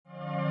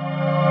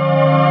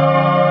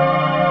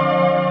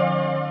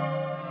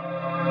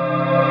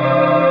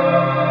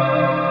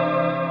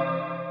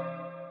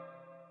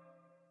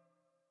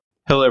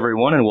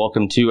and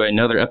welcome to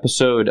another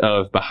episode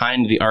of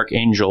Behind the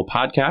Archangel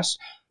podcast,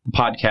 the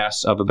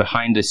podcast of a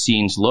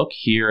behind-the-scenes look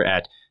here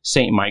at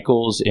St.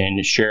 Michael's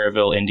in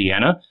Schererville,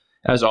 Indiana.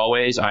 As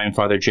always, I'm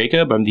Father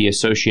Jacob. I'm the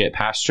associate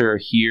pastor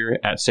here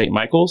at St.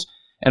 Michael's,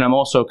 and I'm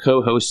also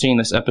co-hosting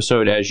this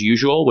episode as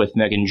usual with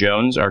Megan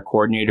Jones, our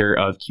coordinator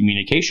of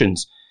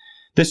communications.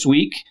 This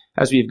week,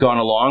 as we've gone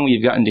along,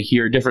 we've gotten to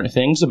hear different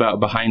things about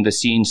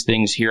behind-the-scenes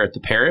things here at the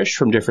parish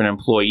from different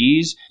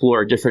employees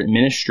or different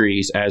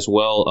ministries as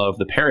well of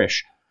the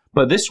parish.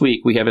 But this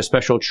week, we have a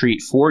special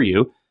treat for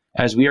you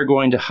as we are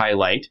going to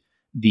highlight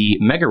the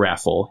mega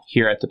raffle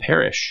here at the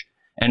parish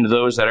and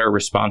those that are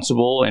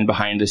responsible and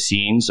behind the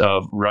scenes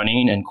of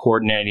running and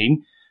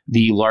coordinating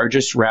the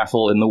largest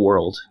raffle in the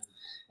world.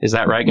 Is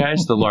that right,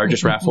 guys? The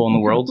largest raffle in the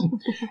world?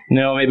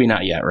 No, maybe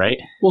not yet, right?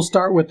 We'll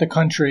start with the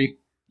country.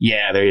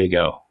 Yeah, there you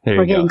go.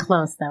 We're getting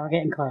close, though. We're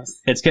getting close.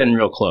 It's getting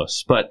real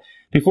close. But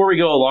before we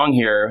go along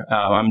here,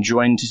 I'm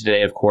joined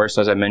today, of course,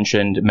 as I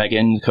mentioned,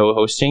 Megan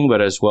co-hosting,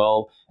 but as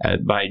well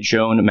by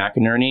Joan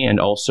McInerney and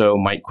also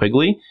Mike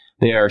Quigley.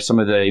 They are some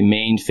of the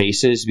main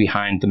faces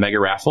behind the mega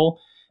raffle.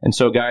 And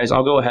so, guys,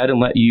 I'll go ahead and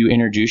let you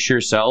introduce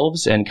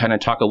yourselves and kind of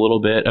talk a little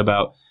bit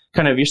about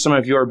kind of some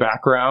of your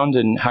background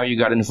and how you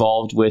got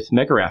involved with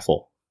mega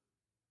raffle.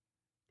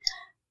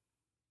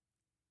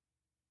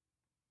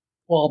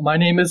 Well, my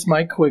name is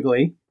Mike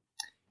Quigley,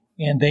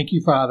 and thank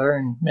you, Father,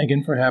 and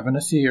Megan, for having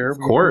us here. Of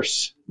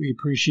course. We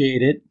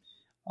appreciate it.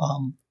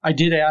 I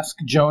did ask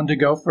Joan to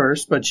go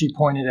first, but she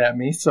pointed at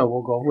me, so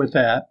we'll go with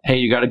that. Hey,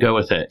 you got to go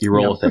with it. You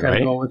roll with it,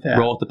 right? Go with that.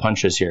 Roll with the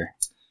punches here.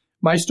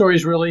 My story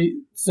is really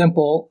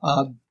simple.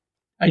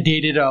 I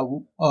dated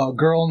a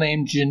girl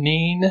named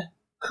Janine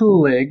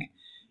Kulig,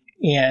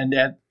 and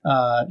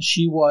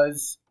she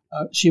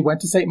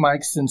went to St.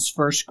 Mike's since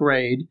first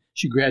grade.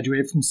 She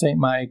graduated from St.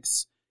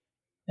 Mike's.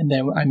 And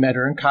then I met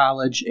her in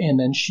college, and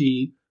then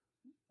she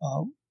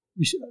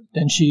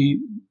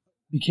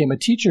became a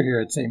teacher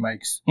here at St.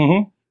 Mike's.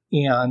 Mm-hmm.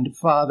 And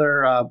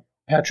Father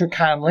Patrick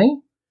Conley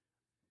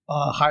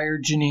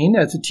hired Janine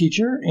as a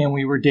teacher, and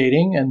we were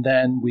dating. And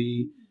then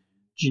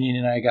Janine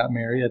and I got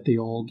married at the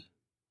old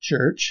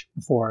church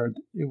before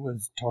it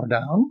was torn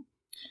down.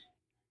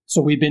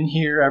 So we've been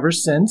here ever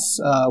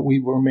since.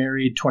 We were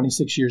married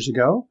 26 years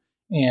ago,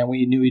 and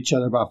we knew each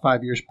other about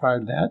 5 years prior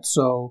to that.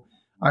 So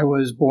I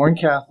was born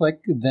Catholic,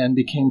 then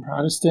became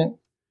Protestant,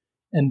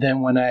 and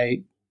then when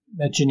I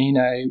met Janine,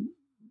 I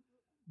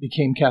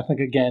became Catholic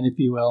again, if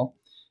you will.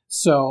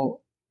 So,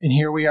 and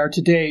here we are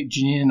today,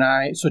 Janine and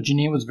I. So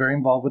Janine was very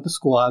involved with the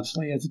school,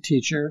 obviously, as a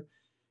teacher,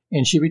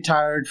 and she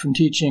retired from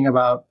teaching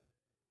about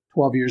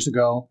 12 years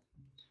ago.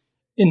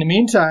 In the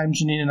meantime,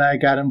 Janine and I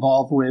got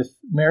involved with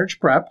marriage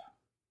prep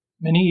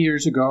many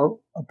years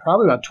ago,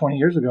 probably about 20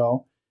 years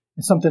ago.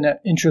 It's something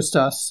that interests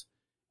us,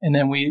 and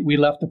then we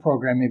left the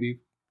program maybe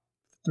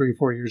 3 or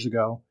 4 years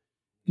ago,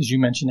 because you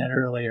mentioned that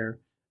earlier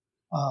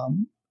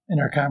in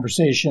our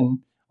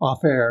conversation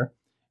off air.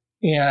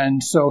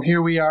 And so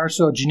here we are.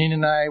 So Janine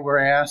and I were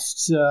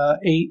asked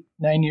 8-9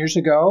 years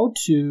ago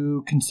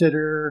to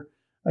consider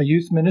a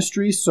youth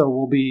ministry. So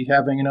we'll be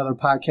having another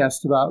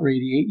podcast about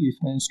Radiate Youth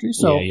Ministry.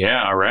 So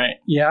Yeah, all right.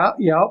 Yeah.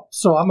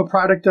 So I'm a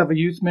product of a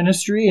youth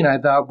ministry, and I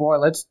thought,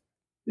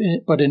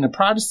 but in a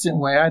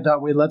Protestant way, I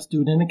thought, let's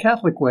do it in a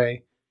Catholic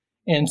way.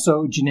 And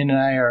so Janine and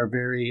I are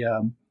very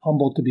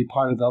humbled to be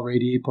part of the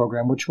Radiate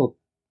program, which we'll,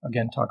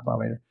 again, talk about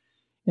later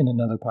in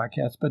another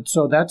podcast. But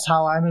so that's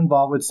how I'm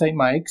involved with St.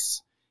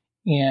 Mike's,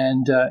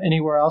 and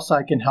anywhere else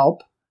I can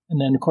help. And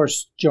then, of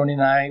course, Joni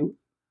and I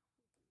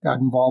got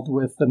involved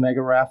with the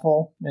mega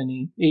raffle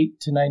 8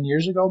 to 9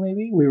 years ago,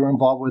 maybe. We were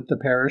involved with the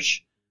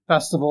parish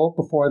festival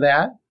before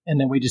that, and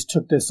then we just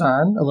took this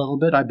on a little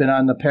bit. I've been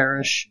on the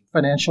parish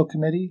finance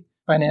committee,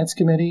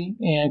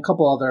 and a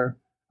couple other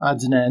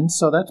odds and ends.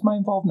 So that's my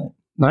involvement.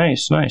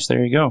 Nice.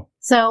 There you go.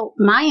 So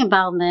my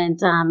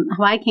involvement,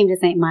 how I came to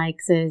St.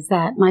 Mike's is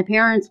that my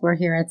parents were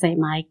here at St.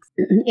 Mike's,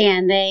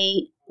 and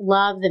they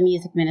love the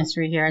music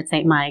ministry here at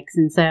St. Mike's.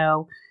 And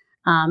so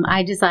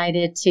I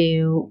decided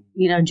to,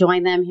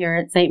 join them here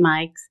at St.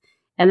 Mike's.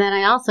 And then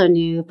I also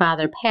knew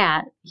Father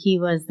Pat. He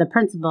was the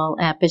principal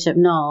at Bishop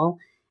Knoll.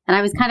 And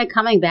I was kind of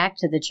coming back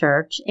to the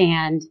church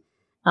and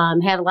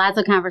had lots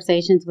of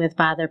conversations with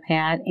Father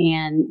Pat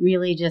and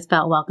really just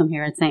felt welcome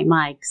here at St.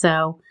 Mike's.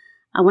 So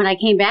when I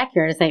came back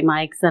here to St.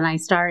 Mike's, then I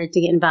started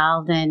to get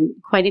involved in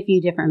quite a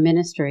few different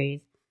ministries.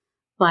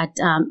 But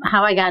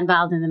how I got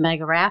involved in the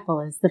mega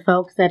raffle is the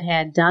folks that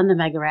had done the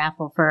mega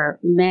raffle for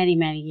many,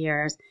 many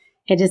years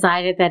had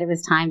decided that it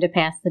was time to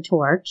pass the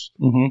torch.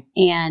 Mm-hmm.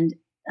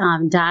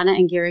 And Donna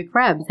and Gary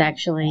Krebs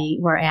actually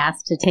were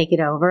asked to take it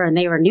over, and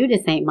they were new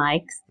to St.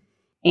 Mike's.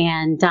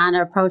 And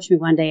Donna approached me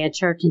one day at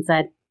church and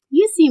said,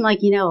 "You seem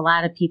like you know a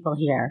lot of people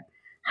here.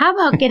 How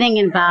about getting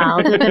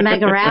involved with the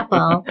mega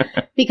raffle?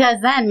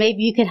 Because then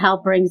maybe you could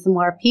help bring some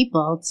more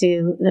people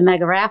to the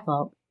mega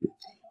raffle."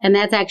 And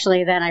that's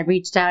actually then I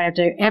reached out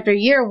after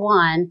year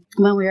one,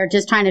 when we were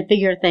just trying to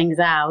figure things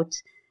out.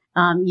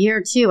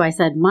 Year two, I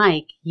said,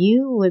 "Mike,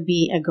 you would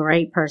be a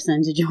great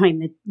person to join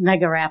the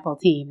mega raffle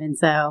team." And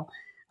so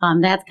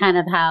that's kind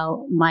of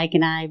how Mike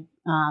and I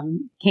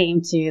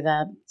came to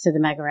the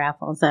mega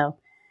raffle. So,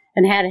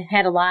 and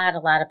had a lot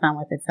of fun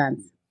with it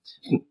since.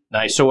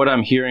 Nice. So what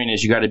I'm hearing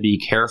is you got to be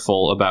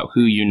careful about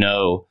who you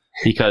know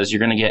because you're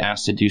going to get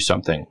asked to do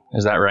something.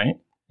 Is that right?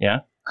 Yeah.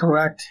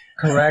 Correct.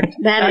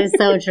 That is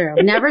so true.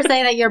 Never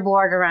say that you're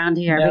bored around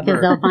here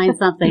because they'll find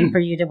something for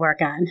you to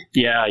work on.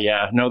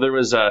 Yeah. No, there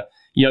was a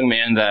young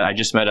man that I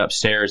just met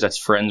upstairs that's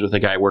friends with a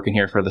guy working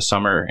here for the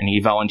summer, and he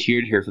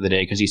volunteered here for the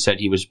day because he said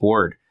he was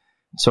bored.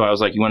 So I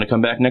was like, you want to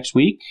come back next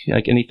week?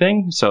 Like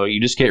anything? So you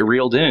just get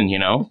reeled in,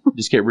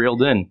 just get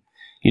reeled in.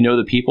 You know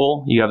the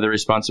people, you have the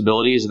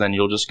responsibilities, and then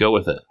you'll just go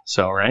with it.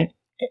 So, right?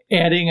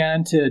 Adding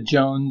on to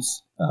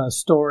Joan's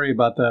story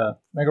about the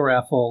mega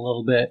raffle a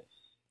little bit,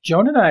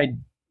 Joan and I,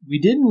 we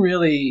didn't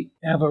really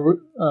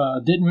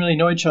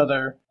know each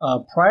other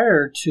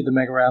prior to the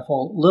mega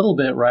raffle. A little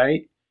bit,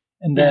 right?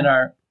 And then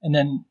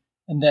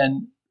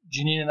then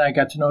Janine and I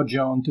got to know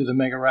Joan through the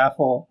mega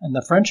raffle, and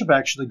the friendship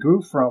actually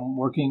grew from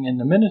working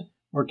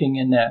for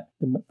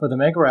the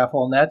mega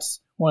raffle. And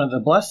that's one of the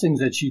blessings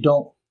that you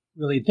don't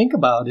really think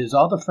about is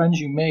all the friends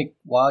you make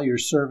while you're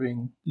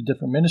serving the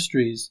different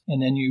ministries,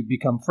 and then you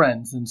become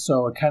friends. And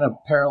so it kind of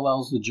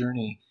parallels the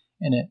journey,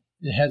 and it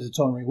has its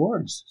own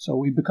rewards. So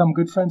we've become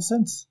good friends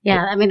since.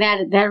 Yeah, I mean,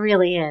 that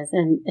really is.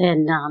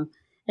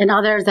 And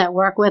others that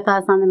work with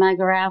us on the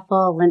mega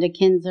raffle, Linda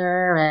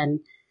Kinzer and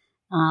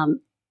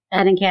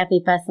Ed and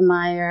Kathy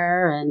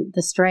Fessemeyer and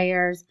the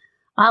Strayers,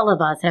 all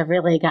of us have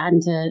really gotten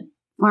to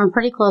form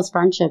pretty close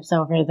friendships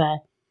over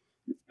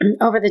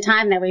the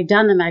time that we've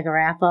done the mega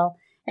raffle,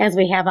 as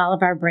we have all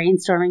of our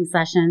brainstorming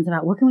sessions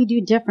about what can we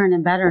do different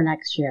and better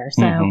next year.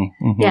 So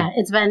yeah,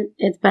 it's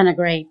been a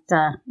great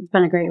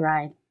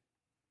ride.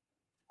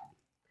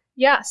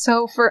 Yeah.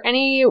 So for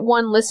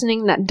anyone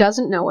listening that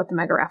doesn't know what the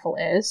mega raffle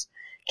is,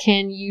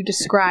 can you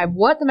describe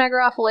what the mega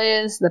raffle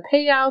is, the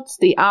payouts,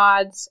 the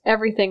odds,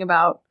 everything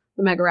about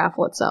the mega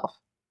raffle itself?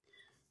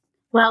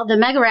 Well, the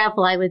mega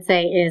raffle, I would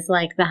say, is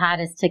like the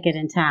hottest ticket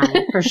in town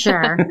for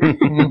sure.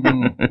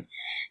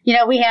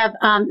 We have,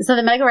 so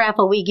the mega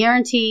raffle, we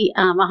guarantee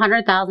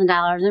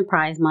 $100,000 in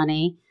prize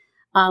money,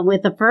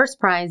 with the first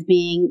prize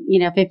being,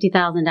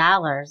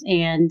 $50,000.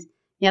 And,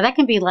 that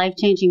can be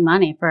life-changing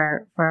money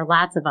for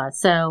lots of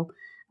us. So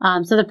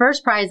the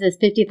first prize is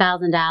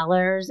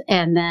 $50,000,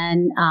 and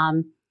then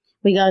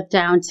we go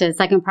down to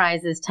second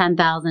prize is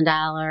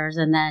 $10,000,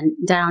 and then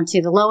down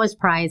to the lowest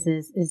prize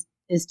is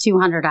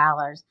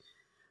 $200.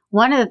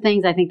 One of the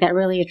things I think that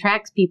really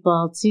attracts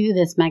people to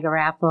this mega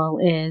raffle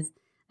is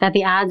that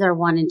the odds are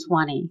 1 in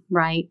 20,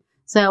 right?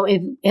 So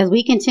as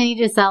we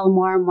continue to sell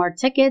more and more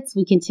tickets,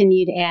 we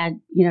continue to add,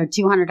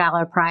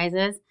 $200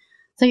 prizes.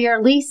 So you're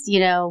at least,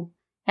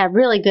 have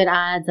really good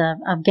odds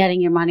of getting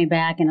your money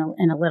back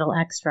and a little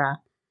extra.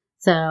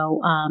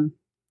 So,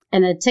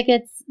 and the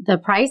tickets, the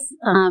price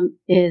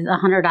is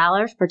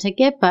 $100 per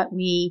ticket, but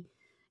we,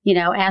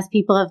 ask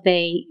people if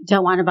they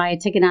don't want to buy a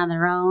ticket on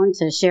their own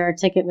to share a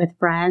ticket with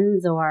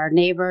friends or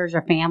neighbors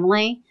or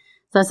family.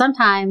 So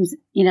sometimes,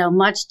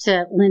 much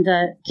to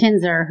Linda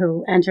Kinzer,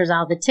 who enters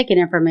all the ticket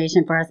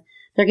information for us,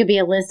 there could be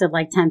a list of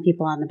like 10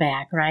 people on the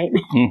back, right?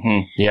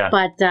 Yeah.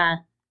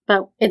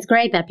 But it's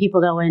great that people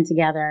go in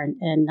together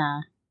and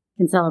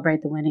can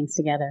celebrate the winnings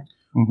together.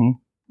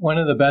 One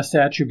of the best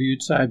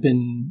attributes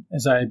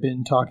as I've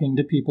been talking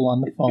to people on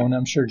the phone,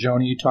 I'm sure,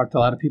 Joni, you talk to a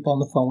lot of people on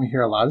the phone. We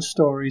hear a lot of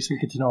stories. We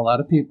get to know a lot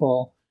of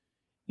people.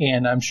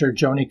 And I'm sure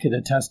Joni could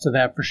attest to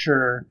that for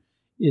sure,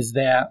 is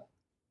that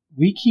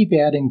we keep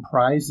adding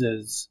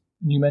prizes.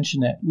 And you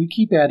mentioned that we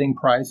keep adding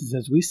prizes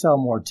as we sell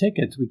more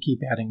tickets. We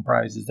keep adding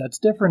prizes. That's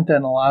different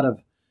than a lot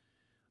of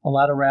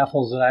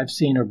raffles that I've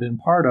seen or been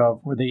part of,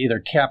 where they either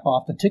cap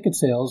off the ticket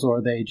sales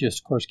or they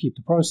just, of course, keep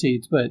the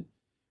proceeds. But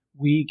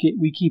we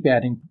keep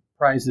adding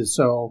prizes,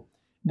 so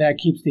that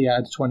keeps the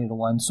odds 20 to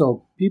 1.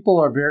 So people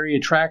are very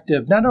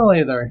attractive. Not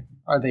only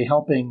are they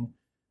helping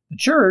the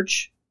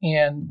church,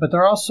 but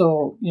they're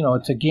also,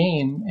 it's a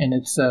game and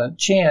it's a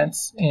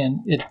chance, and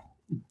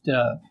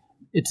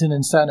it's an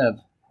incentive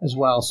as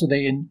well. So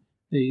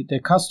the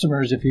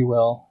customers, if you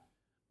will,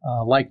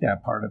 like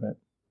that part of it.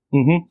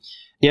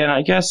 Yeah, and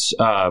I guess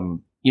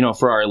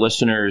for our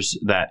listeners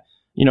that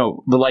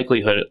the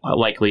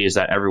likely is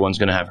that everyone's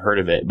going to have heard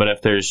of it. But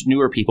if there's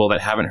newer people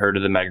that haven't heard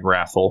of the mega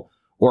raffle,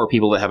 or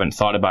people that haven't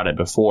thought about it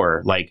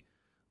before, like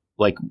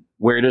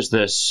where does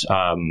this,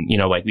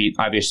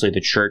 obviously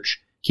the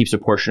church keeps a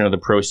portion of the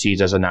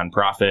proceeds as a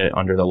nonprofit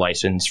under the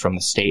license from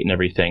the state and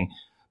everything.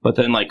 But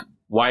then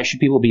why should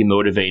people be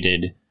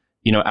motivated,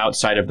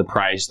 outside of the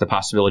prize, the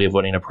possibility of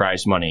winning a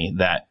prize money,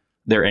 that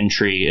their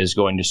entry is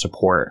going to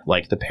support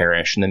the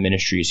parish and the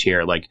ministries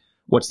here?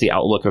 What's the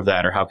outlook of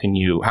that, or how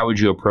would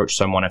you approach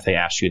someone if they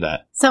asked you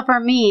that? So for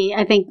me,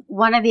 I think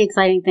one of the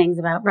exciting things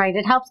about,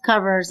 it helps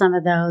cover some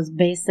of those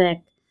basic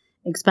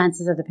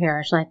expenses of the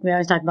parish. Like we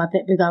always talk about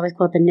we always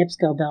quote the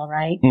NIPSCO bill,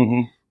 right?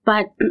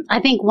 But I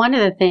think one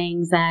of the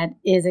things that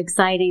is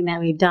exciting that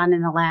we've done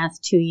in the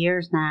last 2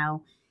 years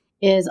now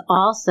is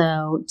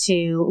also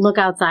to look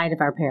outside of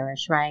our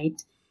parish, right?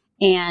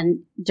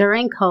 And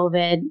during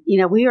COVID,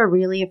 we were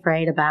really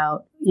afraid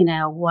about,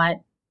 what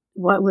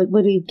would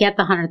we get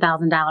the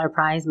 $100,000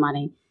 prize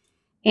money?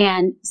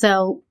 And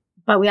so,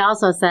 but we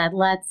also said,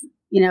 let's,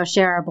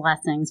 share our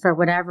blessings for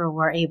whatever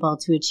we're able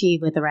to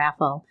achieve with the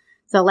raffle.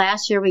 So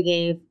last year we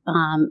gave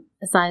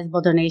a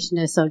sizable donation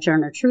to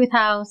Sojourner Truth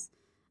House.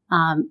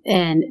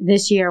 And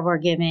this year we're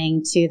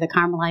giving to the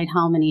Carmelite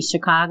Home in East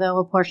Chicago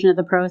a portion of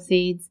the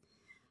proceeds.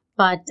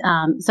 But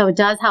so it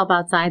does help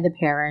outside the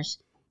parish.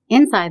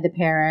 Inside the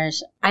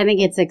parish, I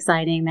think it's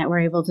exciting that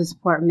we're able to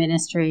support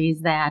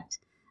ministries that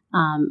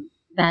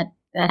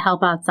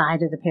help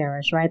outside of the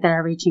parish, right? That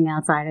are reaching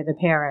outside of the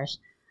parish.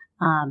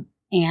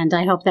 And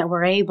I hope that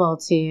we're able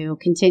to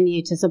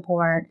continue to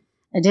support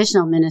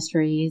additional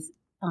ministries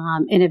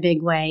in a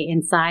big way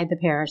inside the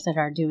parish that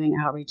are doing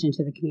outreach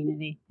into the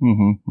community.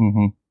 Mm-hmm,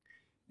 mm-hmm.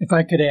 If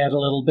I could add a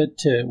little bit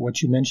to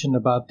what you mentioned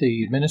about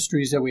the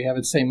ministries that we have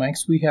at St.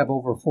 Mike's, we have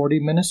over 40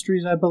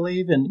 ministries, I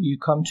believe, and you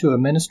come to a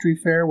ministry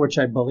fair, which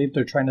I believe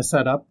they're trying to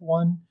set up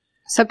one.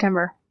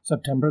 September.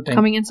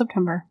 Coming in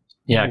September.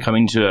 Yeah,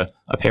 coming to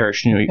a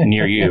parish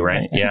near you,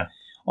 right? Yeah.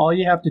 All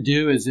you have to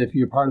do is, if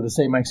you're part of the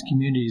St. Mike's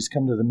communities,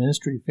 come to the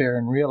ministry fair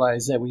and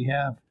realize that we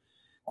have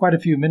quite a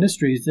few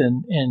ministries,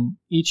 and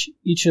each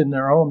in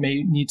their own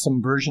may need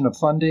some version of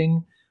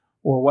funding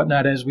or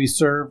whatnot as we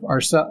serve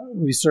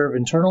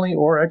internally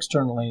or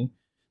externally.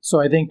 So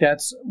I think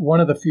that's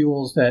one of the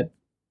fuels that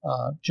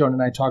Joan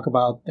and I talk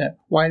about. That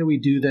why do we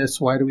do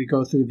this? Why do we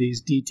go through these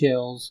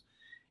details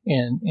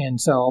and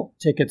sell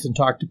tickets and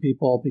talk to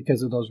people?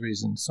 Because of those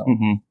reasons. So.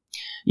 Mm-hmm.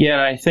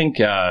 Yeah, I think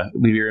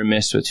we'd be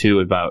remiss too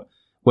about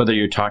whether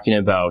you're talking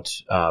about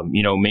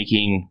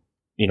making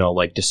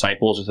like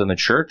disciples within the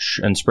church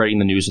and spreading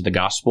the news of the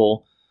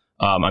gospel.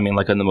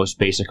 Like on the most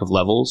basic of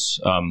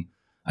levels.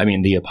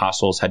 The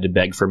apostles had to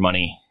beg for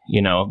money,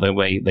 the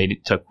way they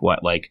took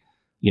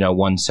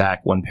one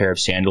sack, one pair of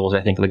sandals,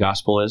 I think the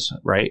gospel is,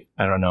 right?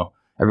 I don't know.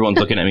 Everyone's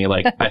looking at me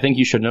like, I think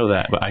you should know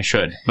that, but I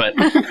should. But,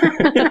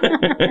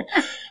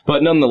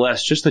 but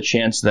nonetheless, just the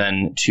chance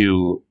then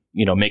to,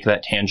 make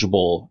that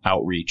tangible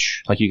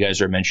outreach, like you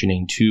guys are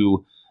mentioning,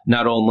 to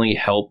not only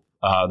help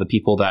the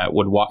people that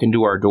would walk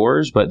into our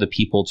doors, but the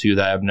people too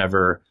that have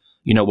never,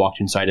 walked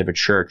inside of a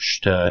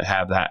church, to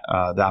have that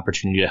the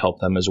opportunity to help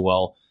them as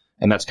well.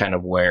 And that's kind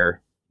of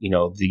where,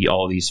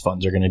 all of these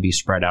funds are going to be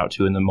spread out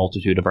to in the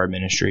multitude of our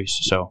ministries.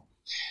 So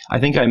I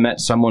think I met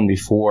someone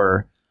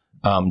before,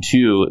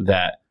 too,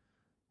 that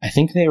I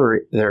think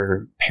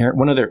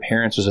one of their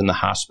parents was in the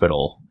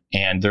hospital,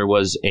 and there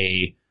was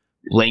a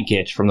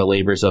blanket from the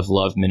Labors of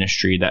Love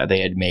ministry that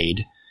they had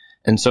made.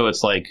 And so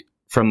it's like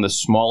from the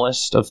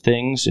smallest of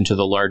things into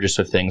the largest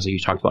of things, like you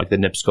talked about, like the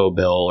NIPSCO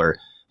bill or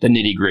the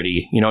nitty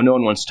gritty. No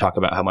one wants to talk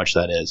about how much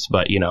that is,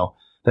 but,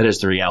 that is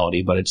the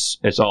reality, but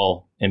it's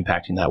all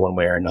impacting that one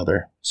way or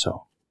another.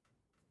 So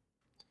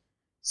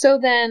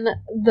then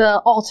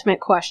the ultimate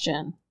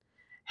question,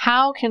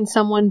 how can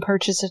someone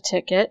purchase a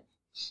ticket?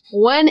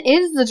 When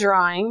is the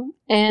drawing?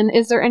 And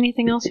is there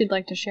anything else you'd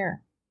like to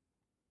share?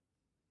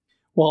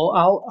 Well,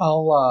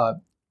 I'll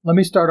let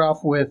me start off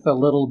with a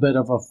little bit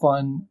of a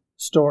fun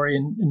story,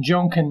 and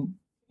Joan can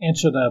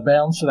answer the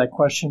balance of that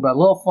question. But a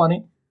little fun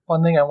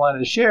thing I wanted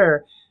to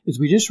share is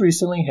we just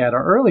recently had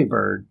our early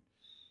bird.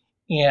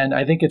 And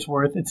I think it's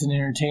an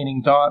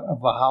entertaining thought of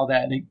how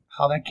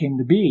that came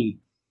to be.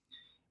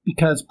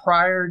 Because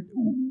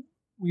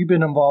we've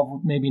been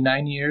involved maybe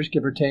 9 years,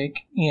 give or take,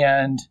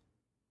 and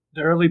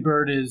the early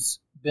bird has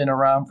been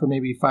around for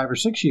maybe 5 or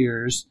 6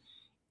 years.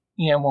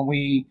 And when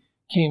we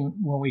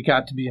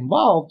got to be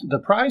involved, the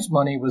prize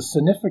money was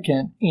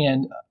significant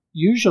and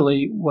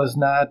usually was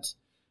not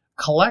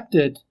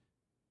collected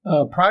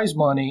prize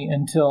money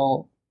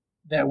until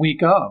that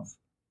week of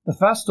the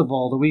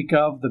festival, the week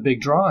of the big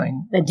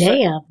drawing. The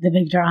day of the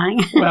big drawing.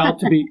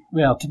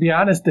 to be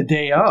honest, the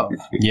day of.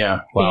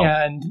 Yeah. Wow.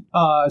 And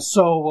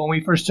so when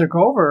we first took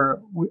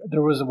over,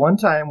 there was one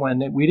time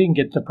when we didn't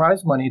get the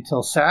prize money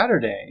till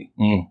Saturday.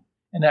 Mm.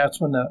 And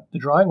that's when the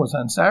drawing was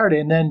on Saturday.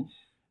 And then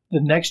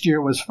the next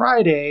year was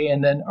Friday.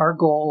 And then our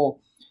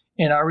goal,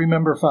 and I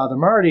remember Father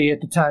Marty at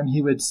the time,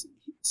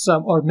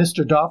 or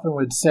Mr. Dauphin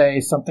would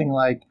say something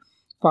like,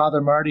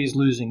 Father Marty's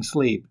losing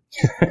sleep.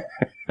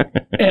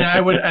 And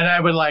I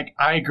would like,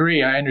 I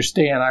agree, I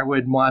understand. I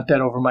wouldn't want that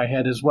over my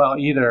head as well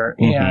either.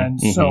 Mm-hmm,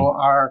 and so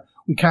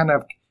we kind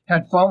of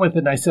had fun with it.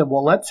 And I said,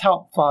 well, let's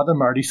help Father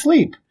Marty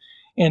sleep.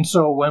 And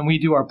so when we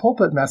do our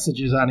pulpit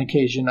messages on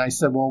occasion, I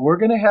said, well,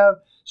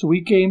 so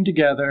we came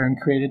together and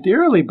created the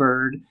early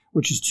bird,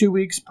 which is 2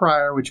 weeks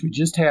prior, which we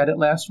just had it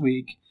last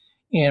week.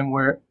 And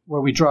where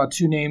we draw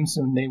 2 names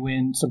and they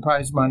win some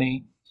prize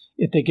money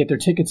if they get their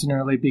tickets in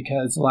early,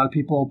 because a lot of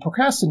people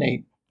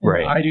procrastinate.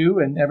 Right. I do,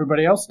 and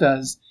everybody else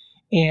does.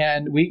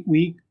 And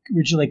we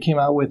originally came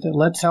out with it,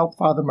 let's help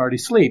Father Marty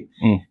sleep.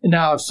 Mm. And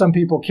now, if some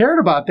people cared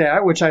about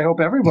that, which I hope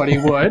everybody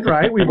would,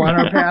 right? We want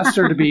our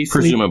pastor to be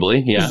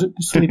presumably,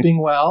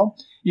 sleeping well.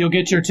 You'll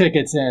get your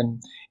tickets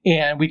in.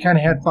 And we kind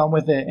of had fun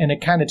with it, and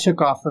it kind of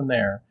took off from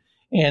there.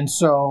 And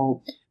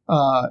so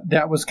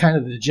that was kind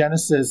of the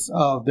genesis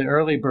of the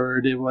early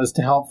bird. It was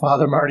to help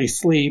Father Marty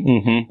sleep.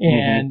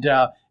 And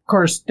of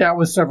course, that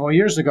was several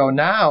years ago.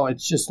 Now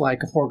it's just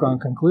like a foregone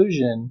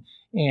conclusion.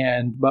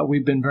 But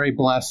we've been very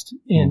blessed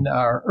in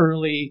our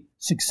early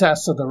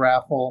success of the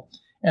raffle.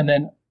 And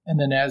then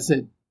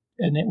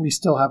we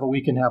still have a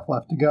week and a half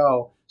left to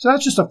go. So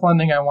that's just a fun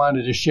thing I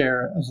wanted to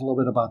share as a little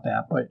bit about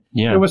that. But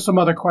there was some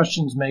other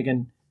questions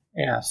Megan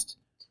asked.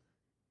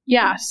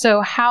 Yeah.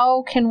 So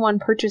how can one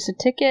purchase a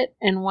ticket,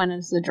 and when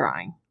is the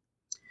drawing?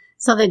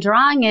 So the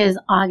drawing is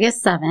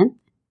August 7th,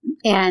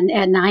 and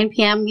at 9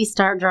 p.m. we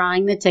start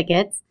drawing the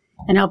tickets,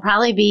 and it'll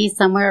probably be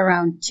somewhere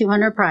around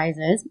 200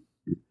 prizes.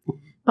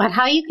 But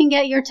how you can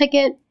get your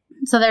ticket,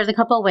 so there's a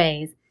couple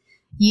ways.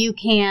 You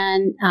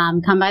can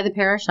come by the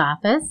parish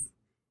office,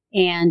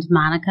 and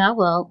Monica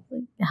will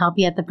help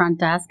you at the front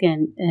desk,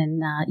 and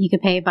you can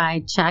pay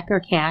by check or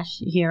cash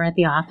here at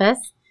the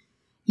office.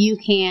 You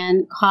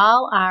can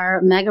call our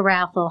Mega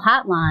Raffle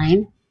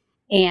hotline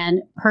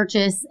and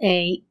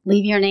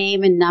leave your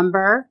name and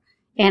number.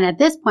 And at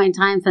this point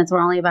in time, since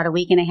we're only about a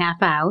week and a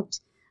half out,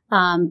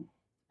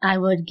 I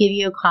would give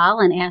you a call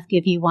and ask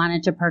if you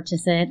wanted to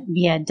purchase it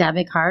via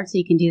debit card. So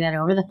you can do that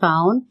over the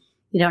phone.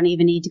 You don't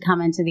even need to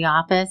come into the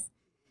office.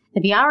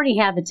 If you already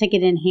have a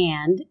ticket in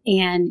hand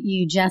and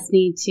you just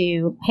need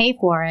to pay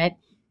for it,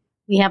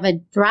 we have a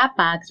drop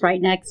box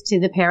right next to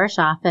the parish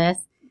office.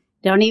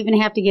 Don't even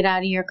have to get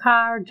out of your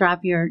car.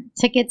 Drop your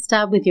ticket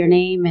stub with your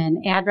name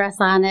and address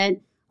on it,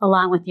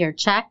 along with your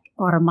check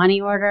or money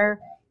order,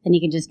 and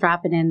you can just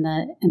drop it in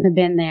the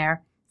bin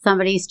there.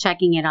 Somebody's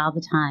checking it all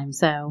the time.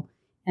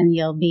 And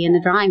you'll be in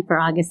the drawing for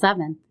August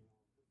 7th.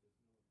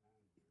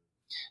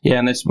 Yeah,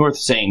 and it's worth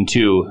saying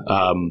too,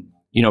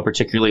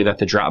 particularly that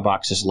the drop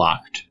box is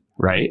locked,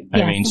 right?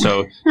 Yes. I mean,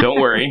 so don't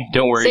worry.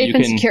 Safe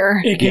and secure.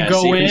 It can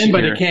go in,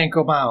 but it can't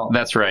go out.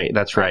 That's right.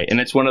 And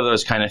it's one of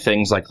those kind of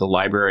things like the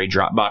library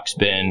Dropbox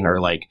bin, or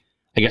like,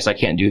 I guess I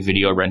can't do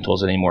video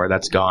rentals anymore.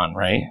 That's gone,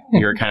 right?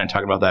 You were kind of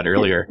talking about that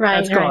earlier. Right.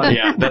 That's gone.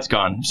 Yeah, that's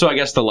gone. So I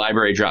guess the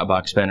library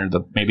Dropbox bin, or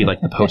maybe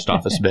like the post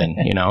office bin,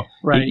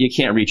 Right. You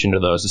can't reach into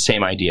those. The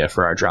same idea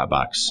for our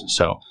Dropbox.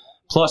 So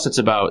plus it's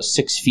about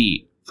 6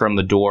 feet from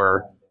the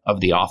door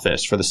of the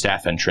office for the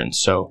staff entrance.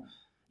 So,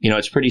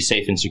 it's pretty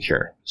safe and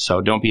secure.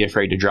 So don't be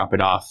afraid to drop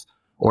it off,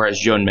 or as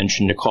Joan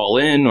mentioned, to call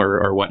in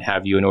or what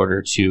have you in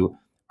order to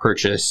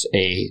purchase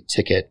a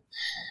ticket.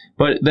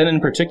 But then in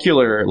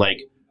particular, like,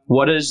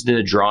 what does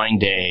the drawing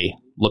day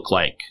look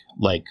like?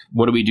 Like,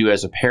 what do we do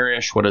as a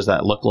parish? What does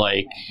that look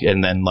like?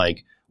 And then,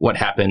 like, what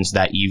happens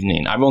that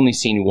evening? I've only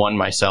seen one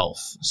myself.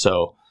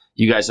 So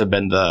you guys have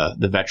been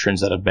the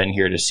veterans that have been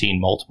here to see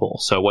multiple.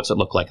 So what's it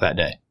look like that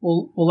day?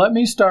 Well, let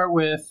me start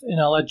with, and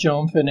I'll let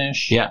Joan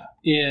finish. Yeah.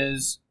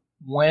 Is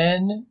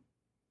when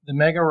the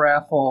Mega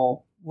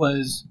Raffle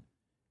was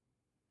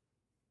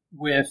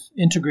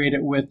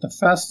integrated with the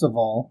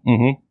festival,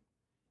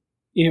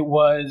 it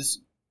was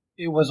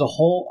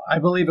I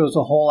believe it was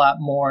a whole lot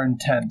more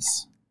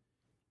intense.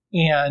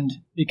 And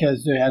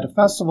because they had a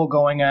festival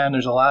going on,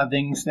 there's a lot of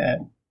things that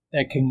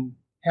can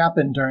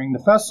happen during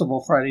the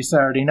festival, Friday,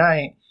 Saturday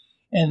night.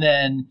 And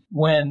then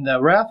when the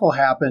raffle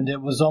happened,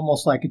 it was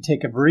almost like a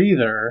take a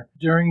breather.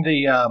 During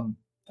the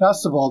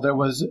festival, there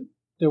was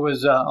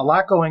a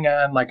lot going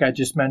on, like I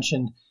just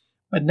mentioned.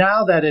 But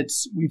now that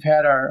we've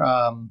had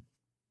our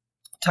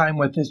time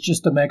with it's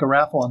just the Mega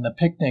Raffle and the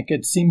picnic,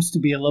 it seems to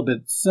be a little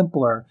bit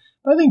simpler.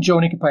 But I think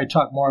Joni could probably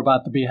talk more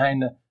about the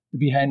behind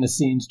the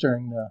scenes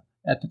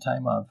at the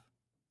time of.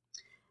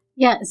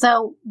 Yeah.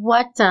 So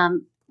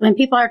when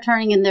people are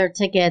turning in their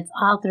tickets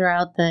all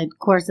throughout the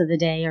course of the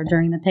day or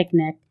during the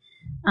picnic,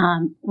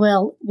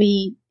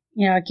 we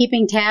are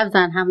keeping tabs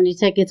on how many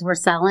tickets we're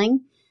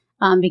selling,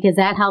 because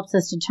that helps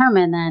us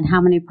determine then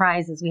how many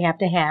prizes we have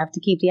to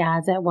keep the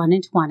odds at 1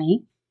 in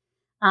 20.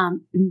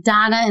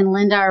 Donna and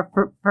Linda are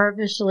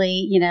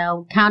feverishly,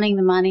 counting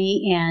the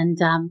money,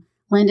 and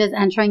Linda's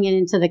entering it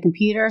into the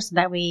computer so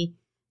that we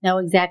know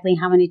exactly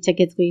how many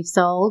tickets we've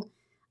sold.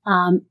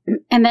 And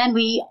then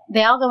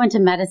they all go into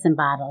medicine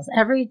bottles.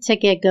 Every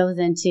ticket goes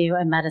into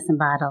a medicine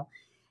bottle.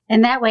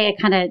 And that way it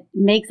kind of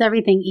makes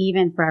everything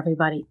even for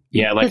everybody.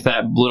 Yeah, like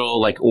that little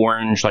like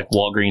orange, like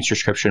Walgreens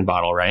prescription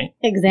bottle, right?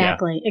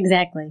 Exactly.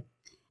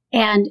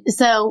 And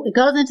so it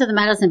goes into the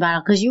medicine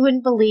bottle because you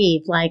wouldn't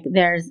believe, like,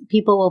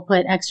 people will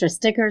put extra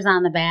stickers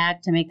on the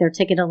back to make their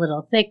ticket a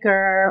little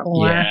thicker,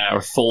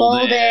 or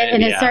fold it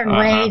in a certain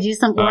way, do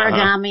some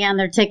origami on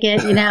their ticket,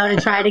 to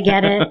try to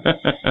get it.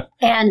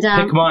 And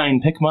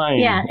pick mine.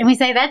 Yeah, and we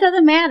say that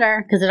doesn't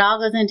matter because it all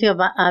goes into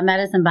a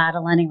medicine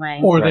bottle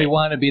anyway. Or they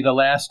want to be the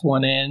last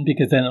one in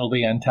because then it'll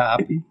be on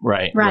top.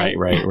 Right.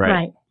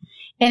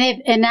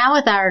 And now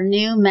with our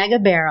new Mega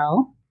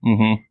Barrel.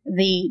 Mm-hmm.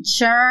 The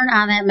churn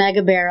on that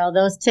Mega Barrel,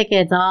 those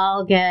tickets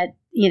all get,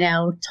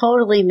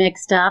 totally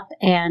mixed up,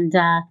 and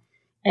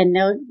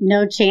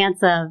no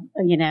chance of,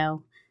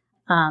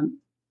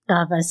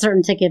 of a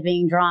certain ticket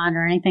being drawn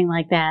or anything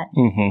like that.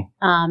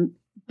 Mm-hmm.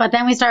 But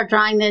then we start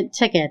drawing the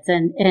tickets,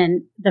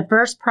 and the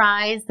first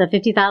prize, the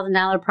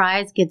 $50,000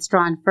 prize, gets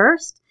drawn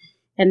first,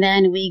 And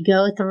then we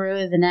go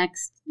through the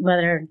next,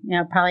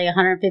 probably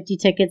 150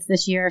 tickets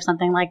this year or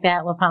something like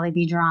that will probably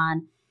be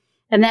drawn.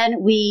 And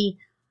then we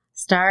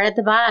start at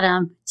the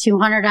bottom,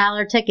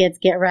 $200 tickets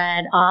get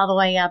read all the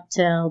way up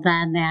till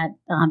then that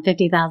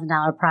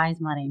 $50,000 prize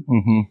money.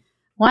 Mm-hmm.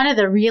 One of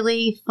the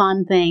really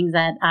fun things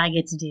that I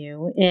get to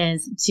do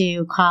is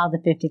to call the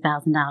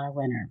 $50,000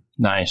 winner.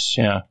 Nice,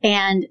 yeah.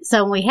 And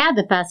so when we had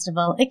the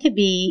festival, it could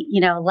be,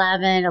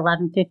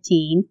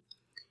 11:15.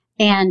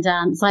 And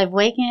so I've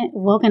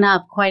woken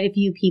up quite a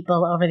few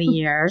people over the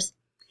years.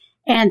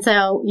 And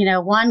so,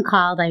 one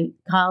I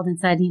called and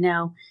said,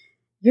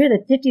 you're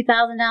the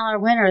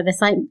 $50,000 winner of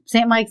the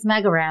St. Mike's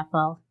Mega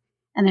Raffle.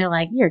 And they're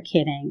like, you're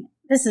kidding.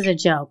 This is a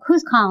joke.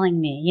 Who's calling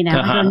me?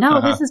 I go,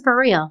 no, this is for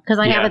real. Because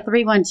I have a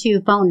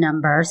 312 phone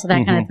number. So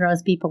that kind of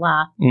throws people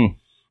off. Mm.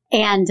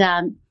 And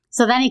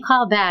so then he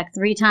called back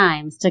 3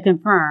 times to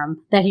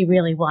confirm that he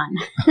really won.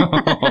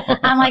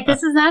 I'm like,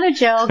 this is not a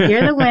joke.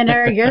 You're the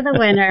winner. You're the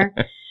winner.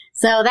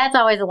 So that's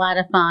always a lot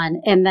of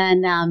fun. And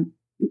then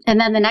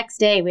the next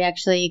day we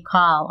actually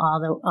call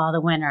all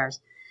the winners.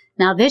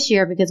 Now this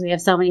year, because we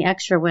have so many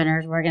extra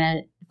winners,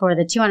 for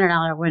the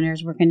 $200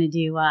 winners, we're going to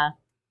do a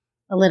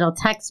little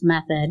text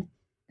method,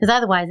 because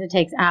otherwise it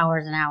takes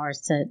hours and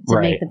hours to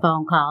make the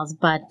phone calls.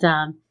 But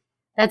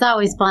that's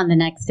always fun the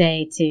next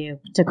day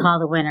to call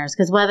the winners,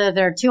 because whether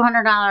they're a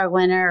 $200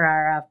 winner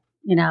or a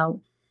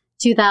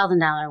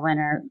 $2,000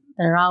 winner,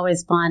 they're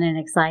always fun and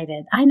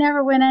excited. I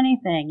never win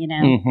anything,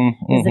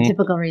 is the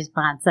typical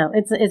response. So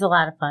it's a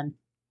lot of fun.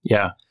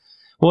 Yeah.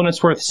 Well, and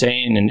it's worth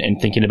saying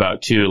and thinking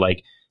about too,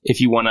 like if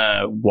you want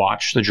to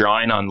watch the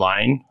drawing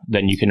online,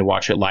 then you can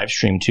watch it live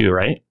stream too,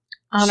 right?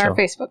 On our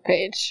Facebook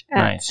page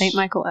at St.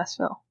 Michael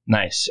Esville.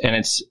 Nice. And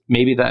it's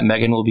maybe that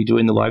Megan will be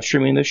doing the live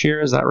streaming this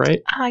year. Is that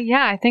right?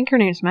 Yeah, I think her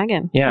name's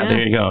Megan. Yeah,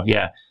 there you go.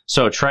 Yeah.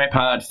 So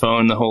tripod,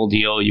 phone, the whole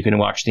deal. You can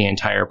watch the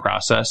entire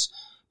process.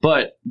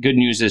 But good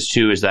news is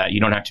that you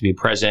don't have to be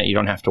present. You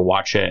don't have to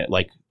watch it.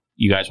 Like,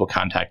 you guys will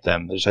contact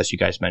them, as you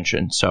guys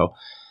mentioned. So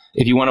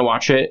if you want to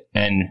watch it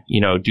and,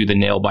 do the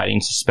nail-biting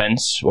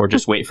suspense or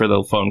just wait for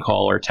the phone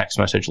call or text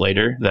message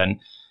later, then,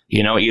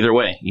 either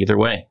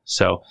way.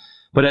 So,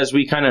 but as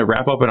we kind of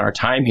wrap up in our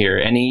time here,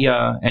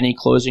 any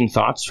closing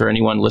thoughts for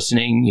anyone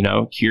listening,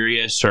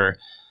 curious, or,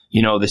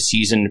 the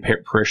seasoned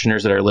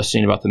parishioners that are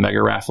listening about the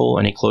Mega Raffle?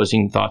 Any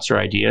closing thoughts or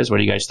ideas? What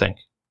do you guys think?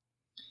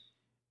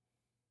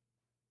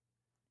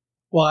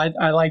 Well,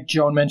 I like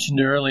Joan mentioned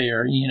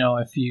earlier,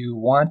 if you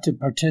want to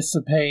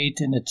participate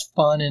and it's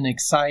fun and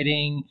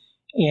exciting,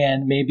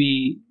 and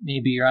maybe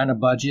you're on a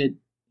budget,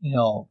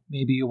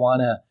 maybe you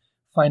want to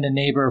find a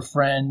neighbor,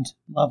 friend,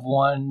 loved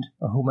one,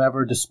 or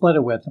whomever to split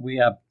it with. We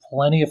have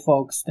plenty of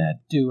folks that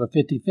do a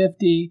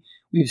 50-50.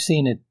 We've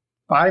seen it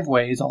 5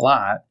 ways a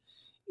lot.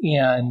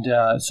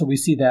 And so we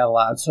see that a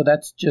lot. So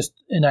that's just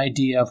an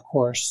idea, of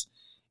course.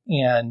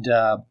 And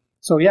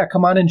so,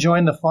 come on and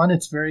join the fun.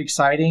 It's very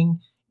exciting.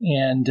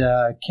 And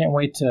can't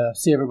wait to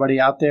see everybody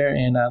out there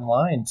and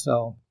online.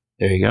 So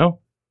there you go.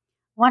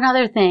 One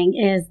other thing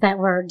is that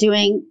we're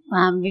doing,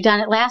 we've done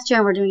it last year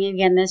and we're doing it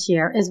again this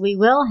year, is we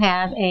will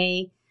have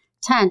a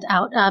tent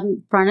out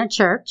front of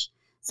church.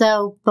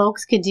 So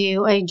folks could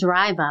do a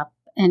drive up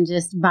and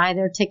just buy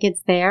their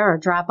tickets there or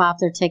drop off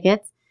their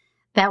tickets.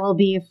 That will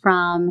be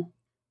from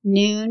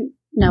 1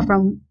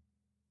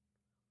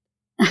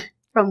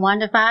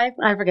 to 5.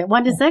 I forget,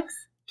 1 to 6?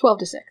 12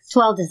 to 6.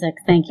 12 to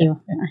 6, thank you.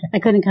 I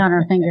couldn't count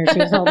her fingers. She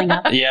was holding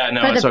up yeah,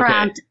 no, for the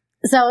prompt. Okay.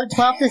 So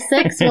 12 to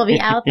 6, we'll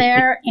be out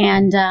there,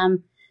 and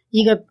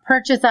you could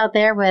purchase out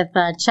there with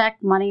a check,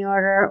 money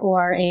order,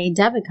 or a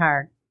debit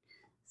card.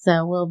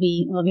 So we'll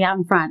be out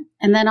in front.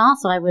 And then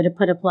also I would have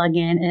put a plug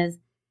in is,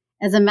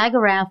 as a mega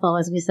raffle,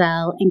 as we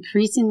sell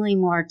increasingly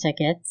more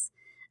tickets,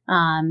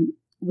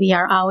 we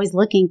are always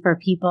looking for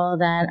people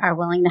that are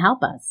willing to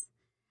help us.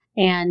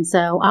 And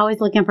so always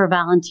looking for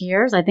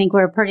volunteers. I think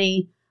we're a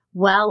pretty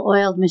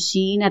well-oiled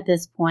machine at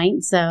this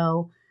point.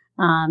 So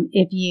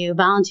if you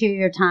volunteer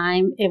your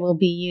time, it will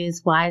be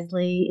used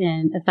wisely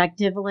and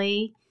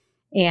effectively,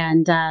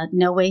 and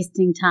no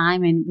wasting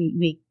time. And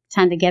we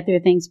tend to get through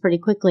things pretty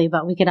quickly,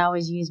 but we could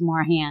always use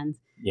more hands.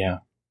 Yeah.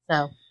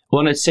 So.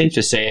 Well, and it's safe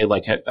to say,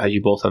 like how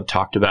you both have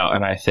talked about,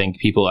 and I think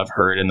people have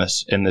heard in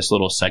this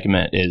little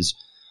segment, is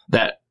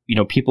that,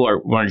 people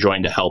want to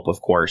join to help,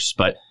 of course,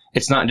 but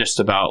it's not just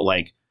about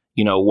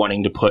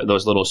wanting to put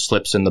those little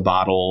slips in the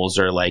bottles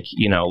or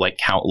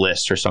count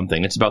lists or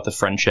something. It's about the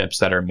friendships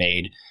that are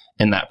made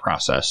in that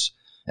process.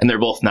 And they're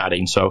both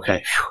nodding. So,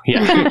 okay.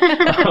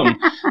 Yeah.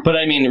 But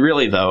I mean,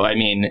 really though,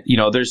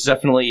 there's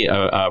definitely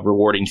a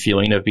rewarding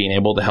feeling of being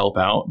able to help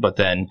out. But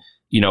then,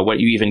 what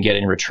you even get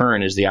in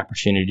return is the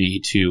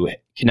opportunity to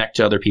connect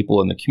to other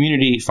people in the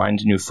community,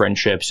 find new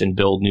friendships, and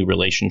build new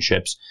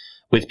relationships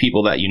with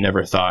people that you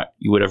never thought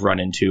you would have run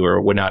into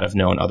or would not have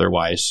known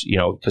otherwise,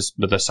 because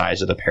with the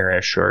size of the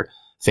parish or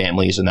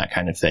families and that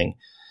kind of thing.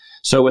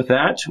 So with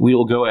that, we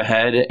will go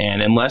ahead,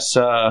 and unless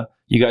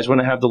you guys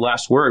want to have the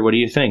last word, what do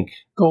you think?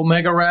 Go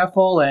Mega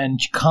Raffle and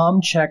come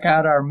check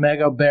out our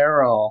Mega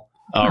Barrel.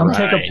 Come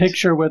take a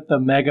picture with the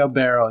mega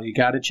barrel. You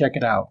got to check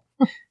it out.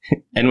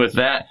 And with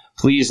that,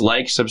 please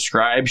like,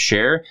 subscribe,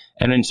 share,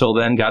 and until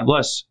then, God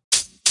bless.